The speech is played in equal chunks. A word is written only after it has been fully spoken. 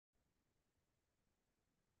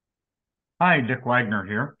Hi, Dick Wagner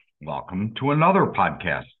here. Welcome to another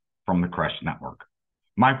podcast from the Crest Network.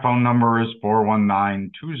 My phone number is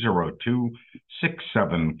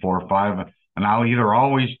 419-202-6745, and I'll either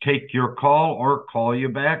always take your call or call you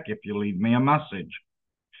back if you leave me a message.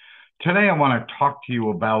 Today, I want to talk to you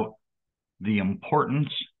about the importance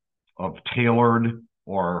of tailored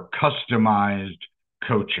or customized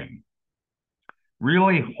coaching.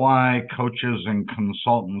 Really, why coaches and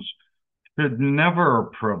consultants should never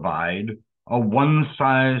provide a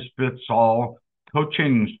one-size-fits-all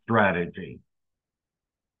coaching strategy.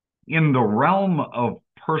 In the realm of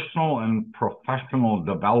personal and professional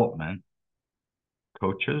development,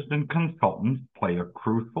 coaches and consultants play a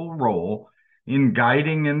crucial role in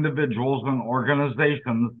guiding individuals and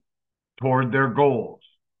organizations toward their goals.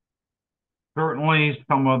 Certainly,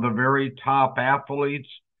 some of the very top athletes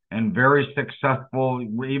and very successful,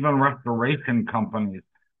 even restoration companies,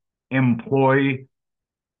 employ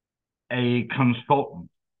a consultant.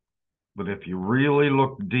 But if you really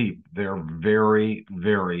look deep, they're very,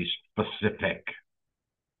 very specific.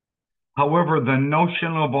 However, the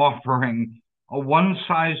notion of offering a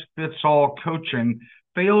one-size-fits-all coaching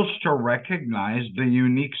fails to recognize the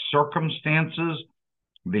unique circumstances,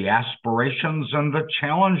 the aspirations, and the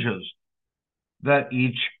challenges that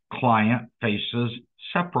each client faces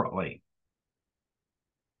separately.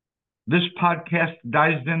 This podcast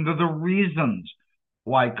dives into the reasons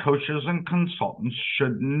why coaches and consultants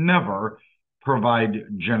should never provide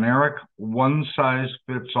generic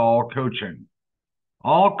one-size-fits-all coaching.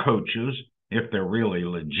 All coaches, if they're really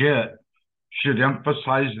legit, should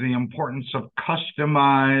emphasize the importance of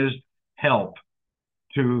customized help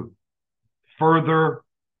to further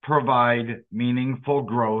provide meaningful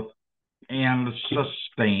growth and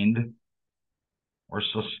sustained or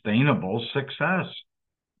sustainable success.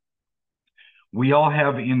 We all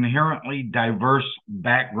have inherently diverse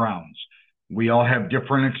backgrounds. We all have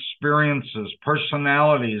different experiences,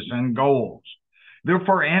 personalities, and goals.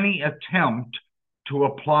 Therefore, any attempt to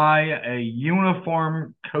apply a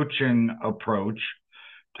uniform coaching approach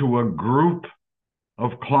to a group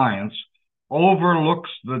of clients overlooks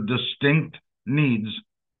the distinct needs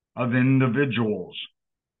of individuals.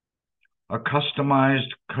 A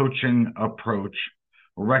customized coaching approach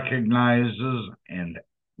recognizes and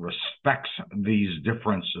respects these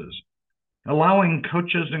differences, allowing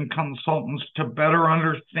coaches and consultants to better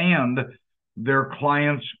understand their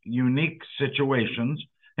clients' unique situations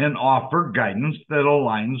and offer guidance that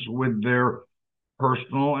aligns with their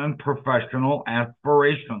personal and professional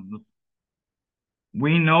aspirations.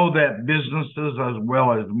 We know that businesses as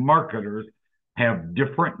well as marketers have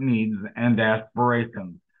different needs and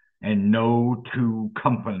aspirations, and no two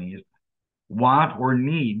companies want or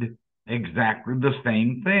need exactly the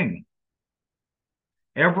same thing.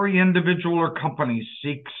 Every individual or company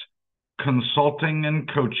seeks consulting and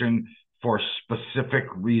coaching for specific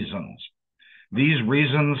reasons. These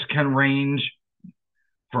reasons can range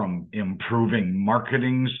from improving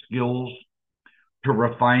marketing skills to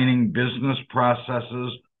refining business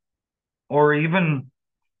processes or even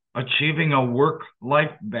achieving a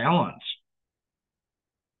work-life balance.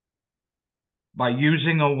 By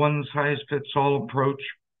using a one-size-fits-all approach,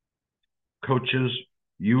 coaches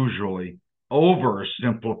usually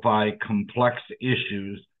oversimplify complex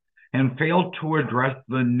issues and fail to address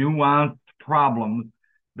the nuanced problems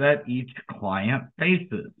that each client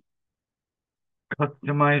faces.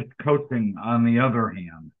 Customized coaching, on the other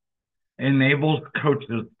hand, enables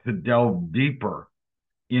coaches to delve deeper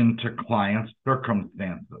into clients'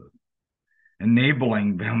 circumstances,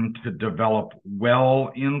 enabling them to develop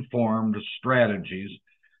well-informed strategies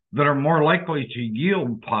that are more likely to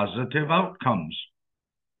yield positive outcomes.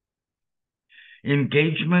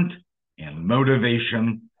 Engagement and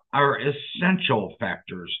motivation are essential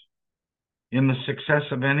factors in the success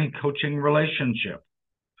of any coaching relationship.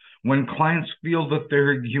 When clients feel that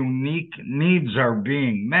their unique needs are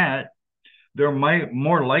being met, they're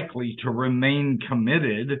more likely to remain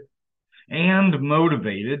committed and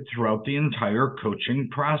motivated throughout the entire coaching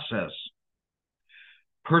process.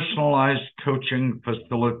 Personalized coaching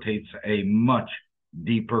facilitates a much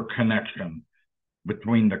deeper connection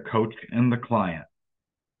between the coach and the client,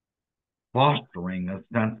 fostering a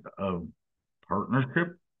sense of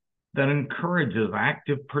partnership that encourages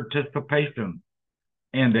active participation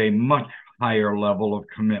and a much higher level of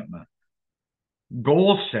commitment.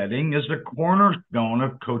 Goal setting is a cornerstone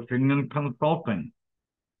of coaching and consulting.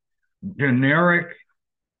 Generic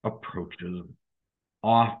approaches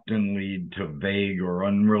often lead to vague or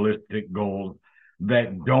unrealistic goals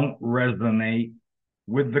that don't resonate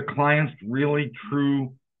with the client's really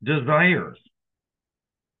true desires.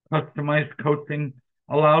 Customized coaching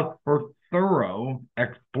allows for thorough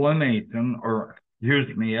explanation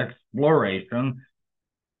exploration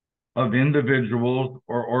of individuals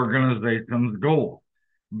or organizations' goals,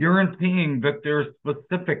 guaranteeing that they're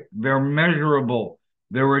specific, they're measurable,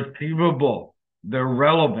 they're achievable, they're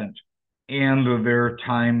relevant, and they're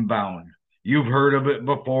time bound. You've heard of it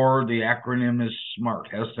before. The acronym is SMART,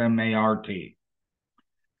 S-M-A-R-T.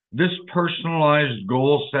 This personalized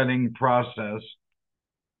goal setting process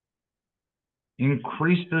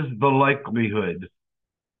increases the likelihood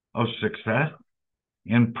of success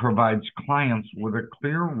and provides clients with a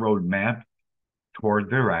clear roadmap toward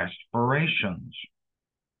their aspirations.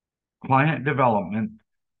 Client development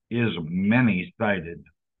is many-sided,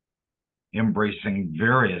 embracing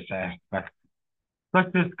various aspects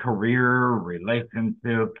such as career,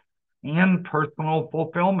 relationship, and personal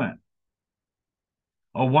fulfillment.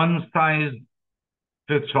 A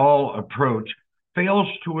one-size-fits-all approach fails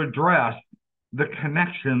to address the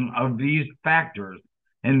connection of these factors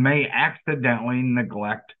and may accidentally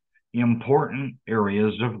neglect important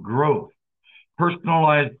areas of growth.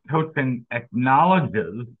 Personalized coaching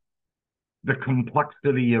acknowledges the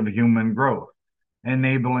complexity of human growth,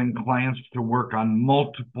 enabling clients to work on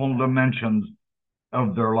multiple dimensions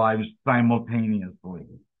of their lives simultaneously,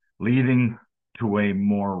 leading to a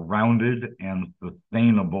more rounded and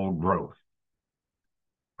sustainable growth.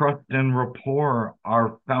 Trust and rapport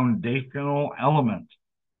are foundational elements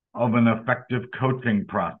of an effective coaching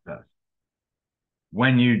process.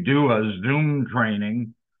 When you do a Zoom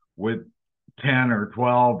training with 10 or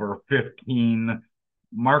 12 or 15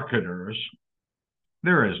 marketers,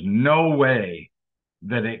 there is no way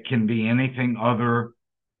that it can be anything other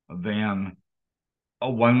than a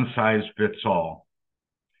one-size-fits-all.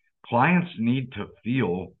 Clients need to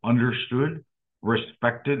feel understood,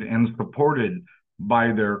 respected, and supported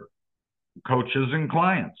by their coaches and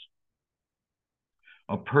clients.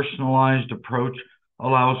 A personalized approach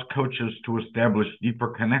allows coaches to establish deeper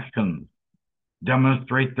connections,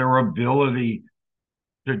 demonstrate their ability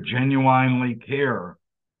to genuinely care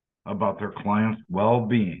about their clients'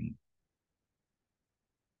 well-being.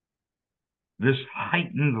 This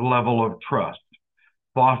heightened level of trust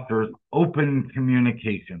fosters open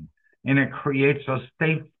communication, and it creates a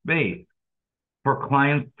safe space for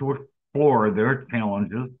clients to explore their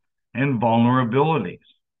challenges and vulnerabilities.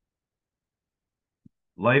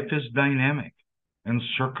 Life is dynamic, and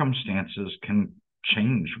circumstances can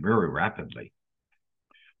change very rapidly.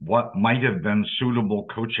 What might have been suitable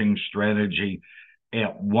coaching strategy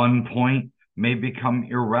at one point may become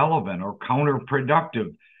irrelevant or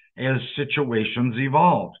counterproductive as situations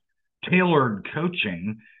evolve. Tailored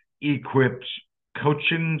coaching equips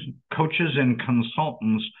coaches and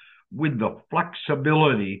consultants with the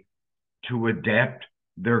flexibility to adapt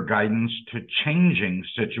their guidance to changing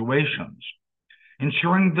situations,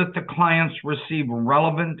 ensuring that the clients receive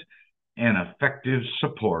relevant and effective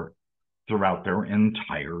support throughout their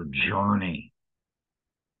entire journey.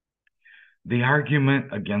 The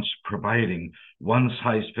argument against providing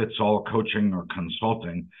one-size-fits-all coaching or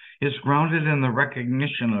consulting is grounded in the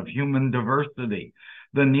recognition of human diversity,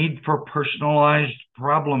 the need for personalized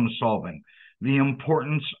problem solving, the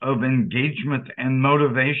importance of engagement and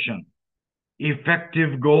motivation,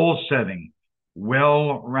 effective goal setting,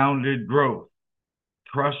 well-rounded growth,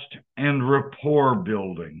 trust and rapport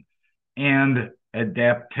building, and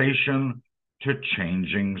adaptation to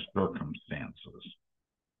changing circumstances.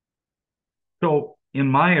 So, in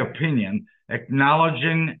my opinion,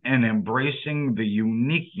 acknowledging and embracing the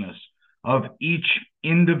uniqueness of each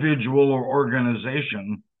individual or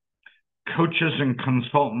organization, coaches and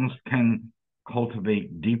consultants can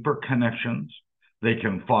cultivate deeper connections, they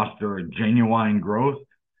can foster a genuine growth,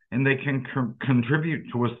 and they can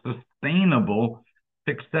contribute to a sustainable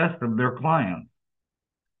success of their clients.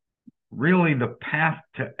 Really, the path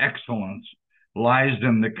to excellence lies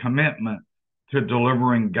in the commitment to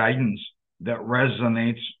delivering guidance that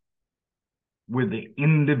resonates with the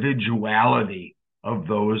individuality of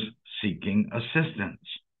those seeking assistance.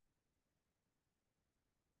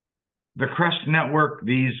 The Crest Network,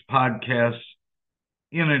 these podcasts,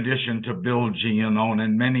 in addition to Bill Giannone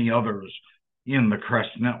and many others in the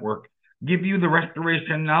Crest Network, give you the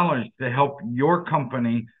restoration knowledge to help your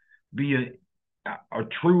company be a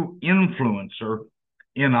true influencer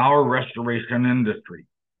in our restoration industry.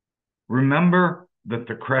 Remember that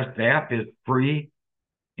the Crest app is free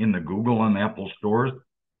in the Google and Apple stores,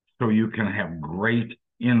 so you can have great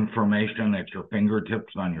information at your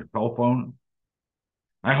fingertips on your cell phone.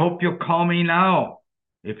 I hope you'll call me now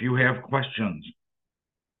if you have questions.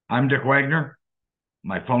 I'm Dick Wagner.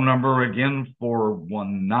 My phone number again,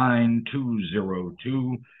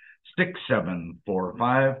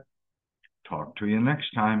 419-202-6745. Talk to you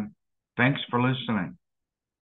next time. Thanks for listening.